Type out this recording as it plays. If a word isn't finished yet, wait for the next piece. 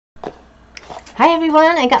Hi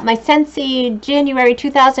everyone, I got my Scentsy January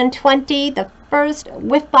 2020, the first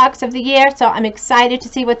whiff box of the year, so I'm excited to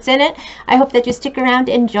see what's in it. I hope that you stick around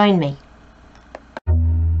and join me.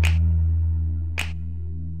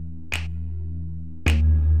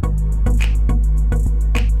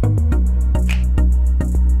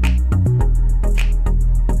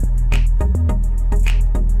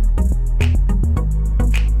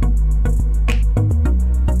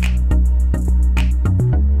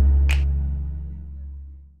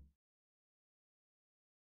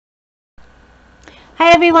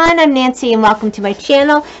 Hi everyone, I'm Nancy and welcome to my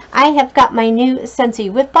channel. I have got my new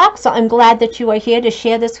Scentsy Whiff box, so I'm glad that you are here to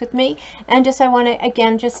share this with me. And I want to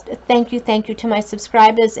again just thank you to my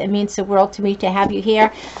subscribers. It means the world to me to have you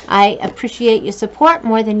here. I appreciate your support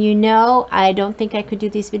more than you know. I don't think I could do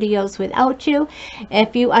these videos without you.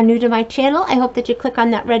 If you are new to my channel, I hope that you click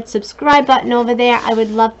on that red subscribe button over there. I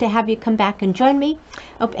would love to have you come back and join me.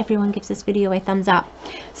 Hope everyone gives this video a thumbs up.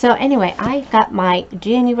 So anyway, I got my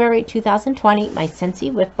January 2020, my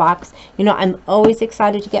Scentsy Whiff box. You know, I'm always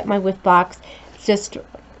excited to get my Whiff box. It's just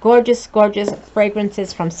gorgeous, gorgeous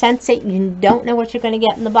fragrances from Scentsy. You don't know what you're going to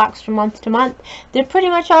get in the box from month to month. They're pretty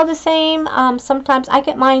much all the same. Sometimes I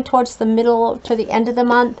get mine towards the middle to the end of the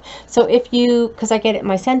month. So if you, because I get it in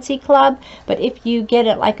my Scentsy Club, but if you get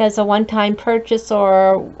it like as a one-time purchase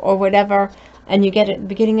or whatever, and you get it at the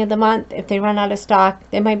beginning of the month, if they run out of stock,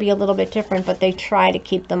 they might be a little bit different, but they try to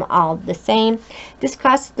keep them all the same. This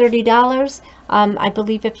costs $30. I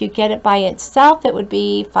believe if you get it by itself, it would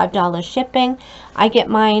be $5 shipping. I get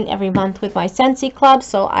mine every month with my Scentsy Club,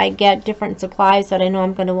 so I get different supplies that I know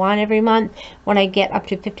I'm going to want every month. When I get up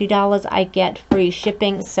to $50, I get free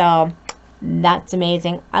shipping, so that's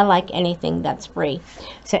amazing. I like anything that's free.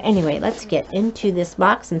 So anyway, let's get into this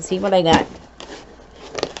box and see what I got.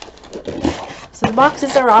 So the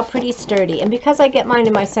boxes are all pretty sturdy, and because I get mine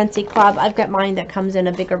in my Scentsy Club, I've got mine that comes in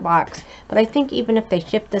a bigger box. But I think even if they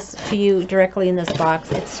ship this to you directly in this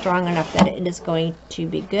box, it's strong enough that it is going to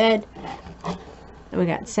be good. And we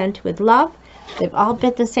got Scent with Love. They've all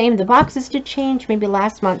been the same. The boxes did change maybe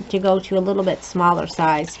last month to go to a little bit smaller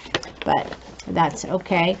size, but that's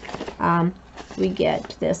okay. We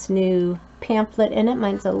get this new pamphlet in it.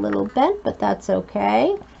 Mine's a little bent, but that's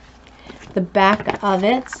okay. The back of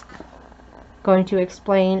it's going to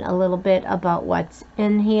explain a little bit about what's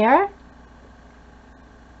in here,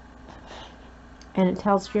 and it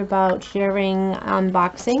tells you about sharing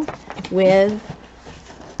unboxing with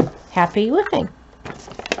happy whiffing.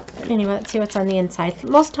 But anyway, let's see what's on the inside.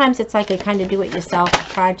 Most times it's like a kind of do-it-yourself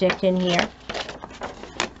project in here.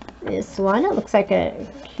 This one, it looks like a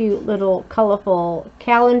cute little colorful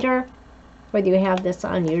calendar, whether you have this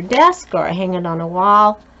on your desk or hang it on a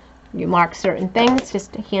wall. You mark certain things,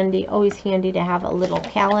 just handy, always handy to have a little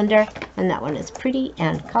calendar. And that one is pretty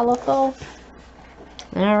and colorful.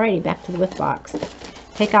 Alrighty, back to the Whiff box.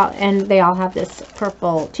 Take out, and they all have this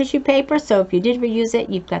purple tissue paper, so if you did reuse it,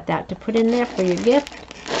 you've got that to put in there for your gift.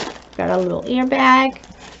 Got a little ear bag,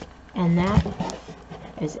 and that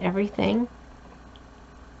is everything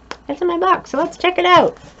that's in my box. So let's check it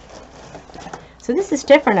out. So this is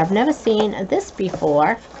different. I've never seen this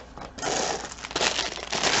before.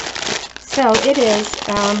 So it is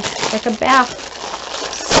like a bath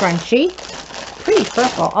scrunchie. Pretty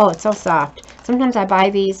purple. Oh, it's so soft. Sometimes I buy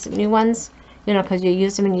these new ones, you know, because you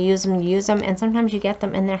use them and you use them and you use them, and sometimes you get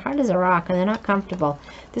them and they're hard as a rock and they're not comfortable.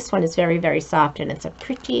 This one is very, very soft, and it's a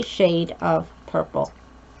pretty shade of purple.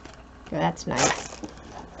 So that's nice.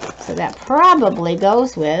 So that probably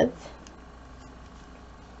goes with,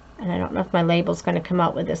 and I don't know if my label's going to come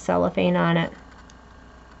out with the cellophane on it,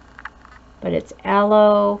 but it's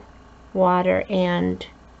aloe, water, and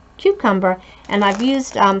cucumber. And I've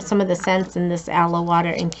used some of the scents in this aloe, water,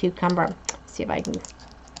 and cucumber. Let's see if I can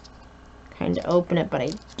kind of open it, but I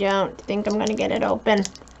don't think I'm going to get it open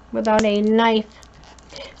without a knife.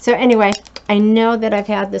 So anyway, I know that I've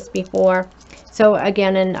had this before. So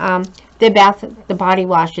again, in the body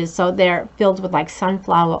washes, so they're filled with like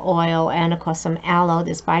sunflower oil and of course some aloe.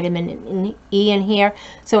 There's vitamin E in here,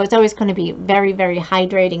 so it's always going to be very, very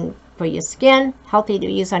hydrating for your skin, healthy to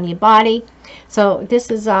use on your body. So this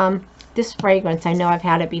is this fragrance, I know I've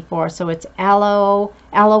had it before. So it's aloe,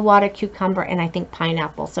 water, cucumber, and I think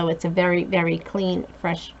pineapple. So it's a very, very clean,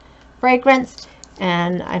 fresh fragrance.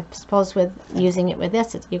 And I suppose with using it with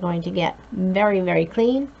this, you're going to get very, very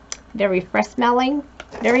clean, very fresh smelling,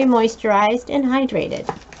 very moisturized and hydrated.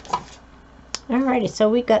 Alrighty, so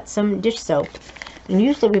we got some dish soap. And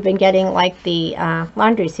usually we've been getting like the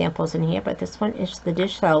laundry samples in here, but this one is the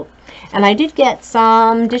dish soap. And I did get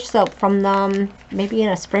some dish soap from them, maybe in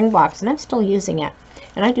a spring box, and I'm still using it.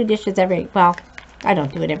 And I do dishes every, well, I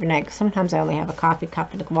don't do it every night. Sometimes I only have a coffee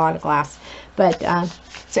cup and a water glass. But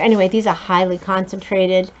so anyway, these are highly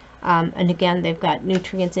concentrated. And again, they've got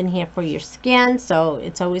nutrients in here for your skin, so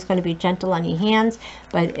it's always going to be gentle on your hands,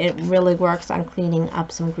 but it really works on cleaning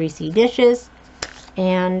up some greasy dishes.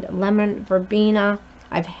 And lemon verbena,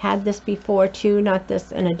 I've had this before too, not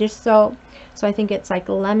this in a dish soap. So I think it's like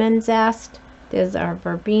lemon zest. There's our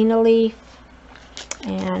verbena leaf,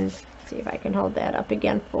 and see if I can hold that up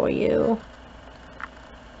again for you.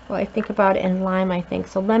 Well, I think about it in lime, I think.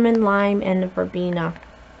 So lemon, lime, and the verbena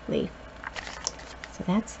leaf. So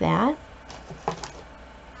that's that.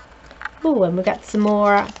 Oh, and we got some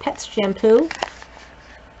more Pets shampoo.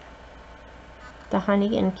 The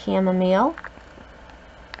honey and chamomile.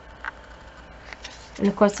 And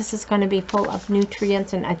of course, this is going to be full of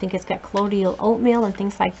nutrients, and I think it's got colloidal oatmeal and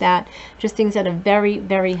things like that. Just things that are very,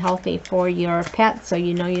 very healthy for your pet. So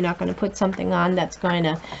you know you're not going to put something on that's going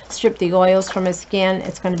to strip the oils from his skin.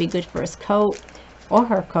 It's going to be good for his coat or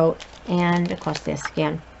her coat, and of course their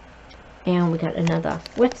skin. And we got another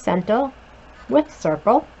Whiff Scent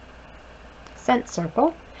Circle. Scent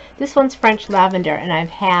Circle. This one's French lavender, and I've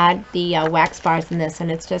had the wax bars in this,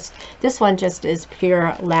 and it's just, this one just is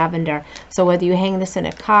pure lavender. So whether you hang this in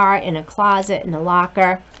a car, in a closet, in a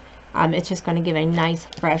locker, it's just going to give a nice,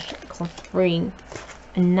 fresh, clean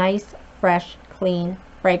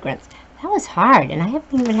fragrance. That was hard, and I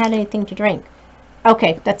haven't even had anything to drink.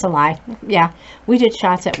 Okay, that's a lie. Yeah, we did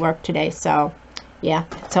shots at work today, so yeah.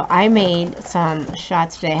 So I made some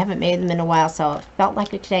shots today. I haven't made them in a while, so it felt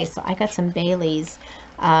like it today. So I got some Bailey's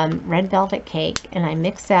red velvet cake, and I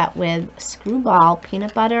mixed that with Screwball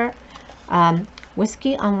peanut butter,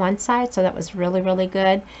 whiskey on one side, so that was really, really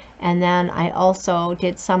good. And then I also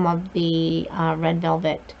did some of the red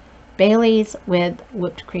velvet Bailey's with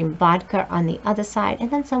whipped cream vodka on the other side,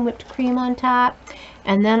 and then some whipped cream on top.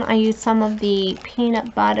 And then I used some of the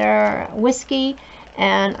peanut butter whiskey,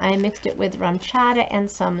 and I mixed it with rum chata and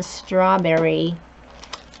some strawberry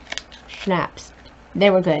schnapps. They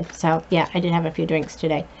were good. So yeah, I did have a few drinks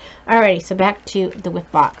today. Alrighty, so back to the Whiff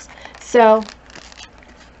box. So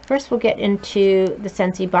first we'll get into the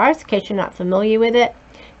Scentsy bars, in case you're not familiar with it.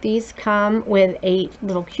 These come with 8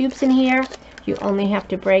 little cubes in here. You only have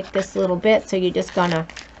to break this little bit, so you're just gonna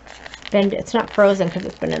bend it. It's not frozen because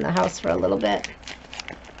it's been in the house for a little bit.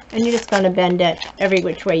 And you're just gonna bend it every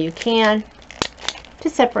which way you can to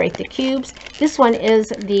separate the cubes. This one is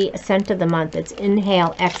the scent of the month. It's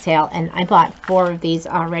Inhale, Exhale, and I bought 4 of these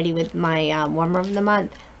already with my warmer of the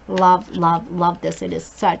month. Love, love, love this. It is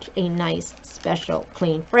such a nice, special,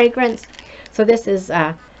 clean fragrance. So this is,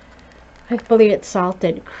 I believe it's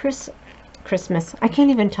salted Christmas. I can't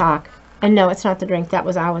even talk. And no, it's not the drink. That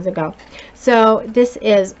was hours ago. So this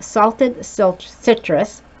is salted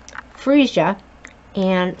citrus, freesia,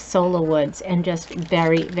 and solar woods, and just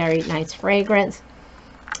very, very nice fragrance.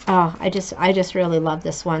 Oh, I just really love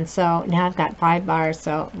this one. So now I've got 5 bars,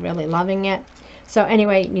 so really loving it. So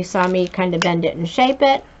anyway, you saw me kind of bend it and shape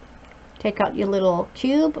it. Take out your little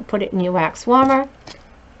cube, put it in your wax warmer.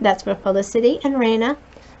 That's for Felicity and Raina.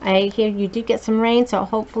 I hear you did get some rain, so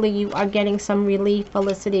hopefully you are getting some relief,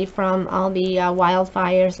 Felicity, from all the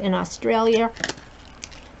wildfires in Australia.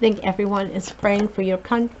 I think everyone is praying for your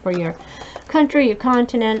country, your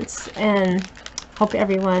continents, and hope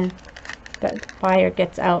everyone, that fire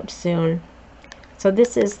gets out soon. So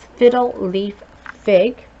this is Fiddle Leaf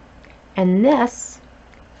Fig, and this,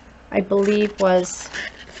 I believe, was,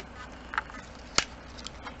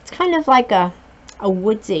 it's kind of like a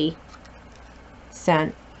woodsy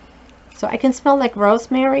scent. So I can smell like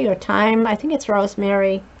rosemary or thyme. I think it's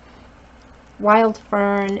rosemary, wild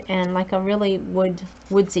fern, and like a really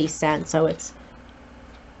woodsy scent. So it's,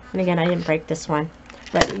 and again, I didn't break this one,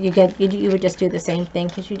 but you would just do the same thing,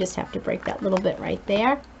 because you just have to break that little bit right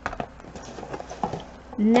there.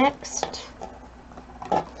 Next,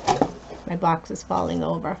 my box is falling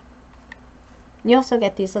over. You also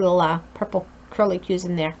get these little purple curly cues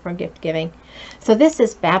in there for gift giving. So this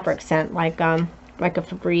is fabric scent, like a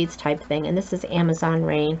Febreze type thing, and this is Amazon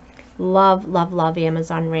Rain. Love, love, love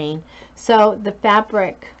Amazon Rain. So the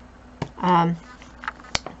fabric,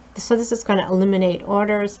 so this is going to eliminate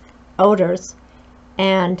odors,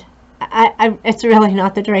 and it's really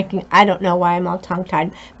not the drinking. I don't know why I'm all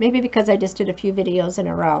tongue-tied. Maybe because I just did a few videos in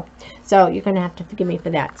a row. So you're going to have to forgive me for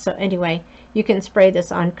that. So anyway, you can spray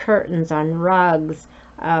this on curtains, on rugs,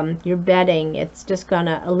 your bedding. It's just going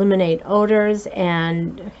to eliminate odors,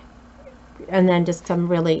 and then just some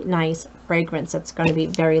really nice fragrance that's going to be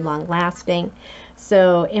very long lasting.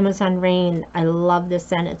 So Amazon Rain, I love this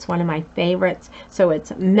scent. It's one of my favorites. So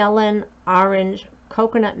it's melon, orange,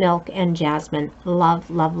 coconut milk, and jasmine. Love,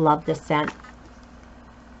 love, love this scent.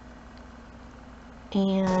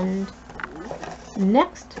 And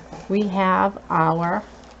next we have our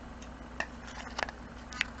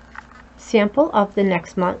sample of the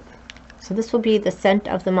next month. So this will be the scent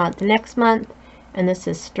of the month next month, and this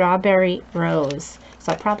is Strawberry Rose.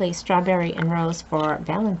 So probably strawberry and rose for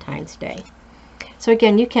Valentine's Day. So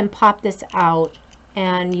again, you can pop this out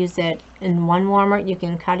and use it in one warmer. You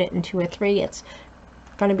can cut it in 2 or 3. It's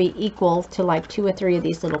going to be equal to like 2 or 3 of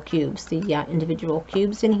these little cubes, the individual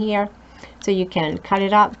cubes in here. So you can cut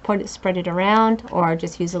it up, spread it around, or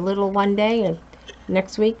just use a little one day, and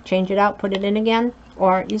next week change it out, put it in again,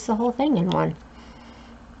 or use the whole thing in one.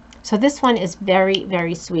 So this one is very,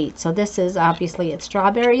 very sweet. So this is obviously it's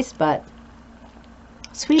strawberries, but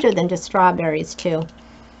sweeter than just strawberries too.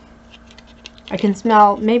 I can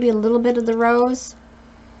smell maybe a little bit of the rose,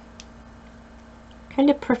 kind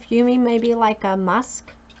of perfumey, maybe like a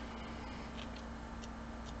musk.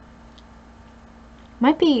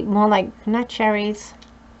 Might be more like, not cherries,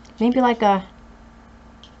 maybe like a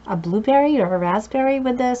blueberry or a raspberry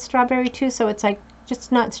with the strawberry too. So it's like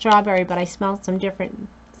just not strawberry, but I smell some different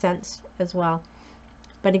scents as well.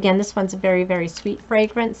 But again, this one's a very, very sweet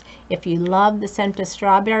fragrance. If you love the scent of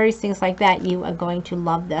strawberries, things like that, you are going to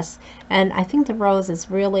love this. And I think the rose is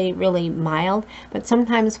really, really mild. But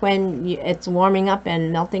sometimes when it's warming up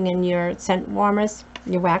and melting in your scent warmers,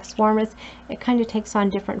 your wax warmers, it kind of takes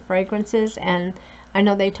on different fragrances. And I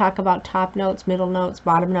know they talk about top notes, middle notes,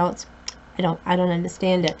 bottom notes. I don't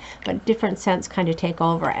understand it. But different scents kind of take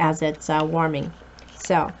over as it's warming.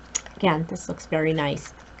 So again, this looks very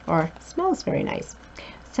nice, or smells very nice.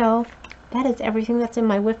 So that is everything that's in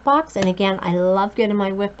my whiff box. And again, I love getting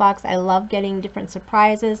my whiff box. I love getting different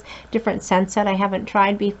surprises, different scents that I haven't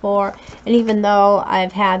tried before. And even though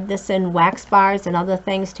I've had this in wax bars and other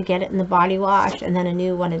things, to get it in the body wash and then a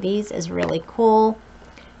new one of these is really cool.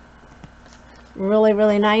 Really,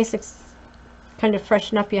 really nice. It's kind of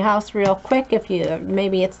freshen up your house real quick. If you,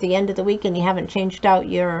 maybe it's the end of the week and you haven't changed out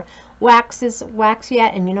your wax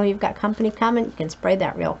yet, and you know you've got company coming, you can spray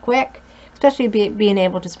that real quick. Especially being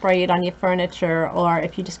able to spray it on your furniture, or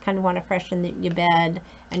if you just kind of want to freshen your bed,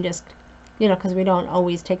 and just, you know, because we don't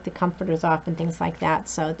always take the comforters off and things like that.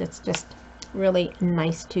 So it's just really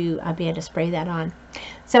nice to be able to spray that on.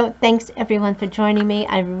 So thanks everyone for joining me.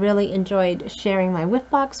 I really enjoyed sharing my whiff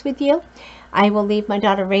box with you. I will leave my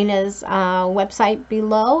daughter Raina's website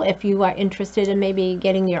below if you are interested in maybe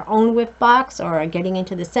getting your own whiff box, or getting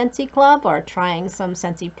into the Scentsy Club, or trying some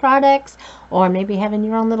Scentsy products, or maybe having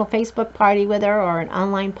your own little Facebook party with her, or an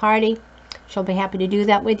online party. She'll be happy to do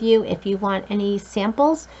that with you. If you want any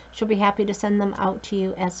samples, she'll be happy to send them out to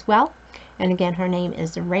you as well. And again, her name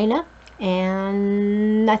is Raina.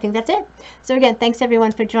 And I think that's it. So again, thanks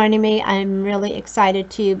everyone for joining me. I'm really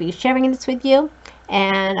excited to be sharing this with you.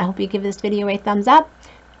 And I hope you give this video a thumbs up.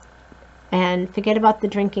 And forget about the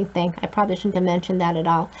drinking thing. I probably shouldn't have mentioned that at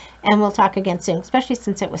all. And we'll talk again soon, especially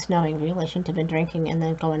since it was snowing. We really shouldn't have been drinking and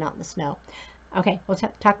then going out in the snow. Okay, we'll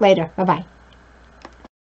talk later. Bye-bye.